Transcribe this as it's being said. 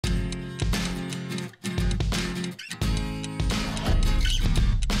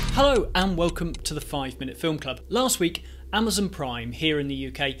Hello and welcome to the 5 Minute Film Club. Last week, Amazon Prime here in the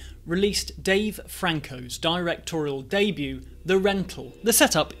UK released Dave Franco's directorial debut, The Rental. The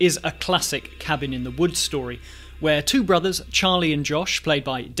setup is a classic cabin in the woods story, where two brothers, Charlie and Josh, played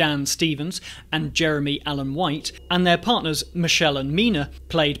by Dan Stevens and Jeremy Allen White, and their partners Michelle and Mina,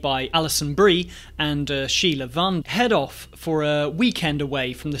 played by Alison Brie and Shelia, head off for a weekend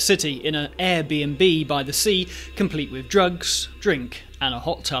away from the city in an Airbnb by the sea, complete with drugs, drink and a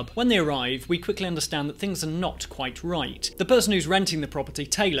hot tub. When they arrive, we quickly understand that things are not quite right. The person who's renting the property,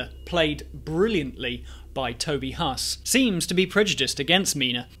 Taylor, played brilliantly by Toby Huss, seems to be prejudiced against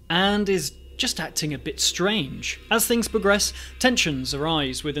Mina and is just acting a bit strange. As things progress, tensions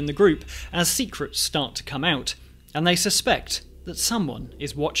arise within the group as secrets start to come out, and they suspect that someone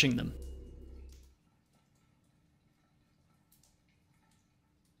is watching them.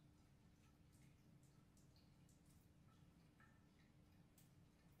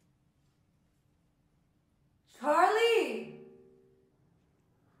 Charlie!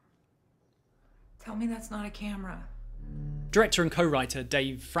 Tell me that's not a camera. Director and co-writer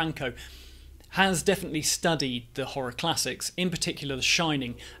Dave Franco has definitely studied the horror classics, in particular The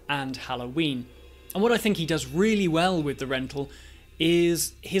Shining and Halloween. And what I think he does really well with The Rental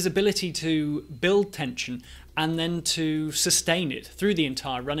is his ability to build tension and then to sustain it through the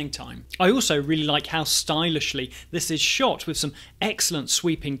entire running time. I also really like how stylishly this is shot, with some excellent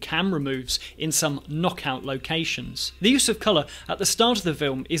sweeping camera moves in some knockout locations. The use of colour at the start of the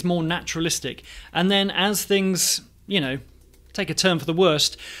film is more naturalistic, and then as things, take a turn for the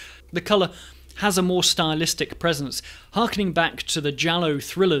worst, the colour has a more stylistic presence, harkening back to the giallo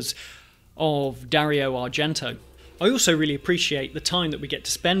thrillers of Dario Argento. I also really appreciate the time that we get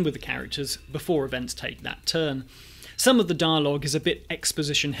to spend with the characters before events take that turn. Some of the dialogue is a bit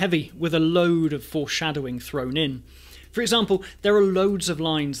exposition heavy, with a load of foreshadowing thrown in. For example, there are loads of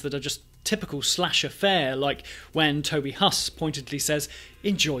lines that are just typical slasher fare, like when Toby Huss pointedly says,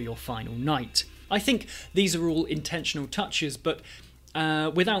 "Enjoy your final night." I think these are all intentional touches, but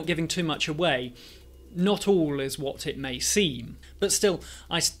without giving too much away, not all is what it may seem. But still,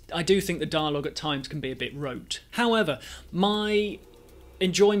 I do think the dialogue at times can be a bit rote. However, my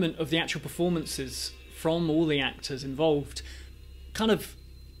enjoyment of the actual performances from all the actors involved kind of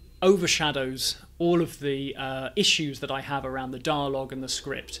overshadows all of the issues that I have around the dialogue and the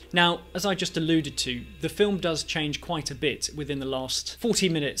script. Now, as I just alluded to, the film does change quite a bit within the last 40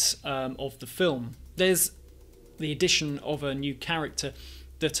 minutes of the film. There's the addition of a new character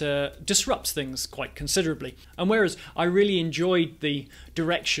that disrupts things quite considerably. And whereas I really enjoyed the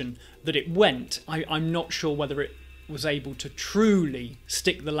direction that it went, I'm not sure whether it was able to truly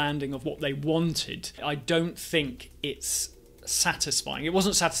stick the landing of what they wanted. I don't think it's satisfying. It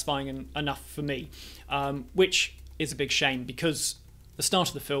wasn't satisfying enough for me, which is a big shame, because the start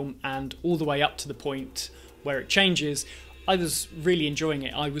of the film and all the way up to the point where it changes, I was really enjoying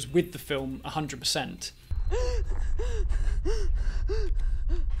it. I was with the film 100%.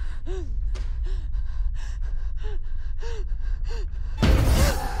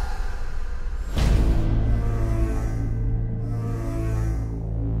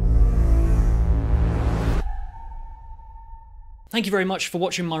 Thank you very much for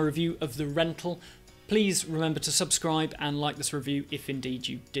watching my review of The Rental. Please remember to subscribe and like this review if indeed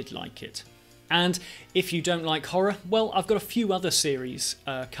you did like it. And if you don't like horror, well, I've got a few other series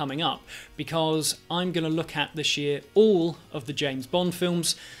coming up, because I'm going to look at this year all of the James Bond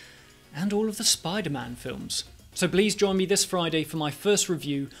films and all of the Spider-Man films. So please join me this Friday for my first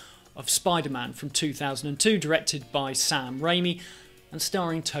review of Spider-Man from 2002, directed by Sam Raimi and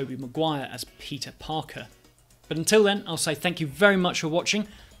starring Tobey Maguire as Peter Parker. But until then, I'll say thank you very much for watching,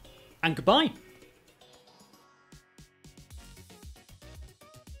 and goodbye!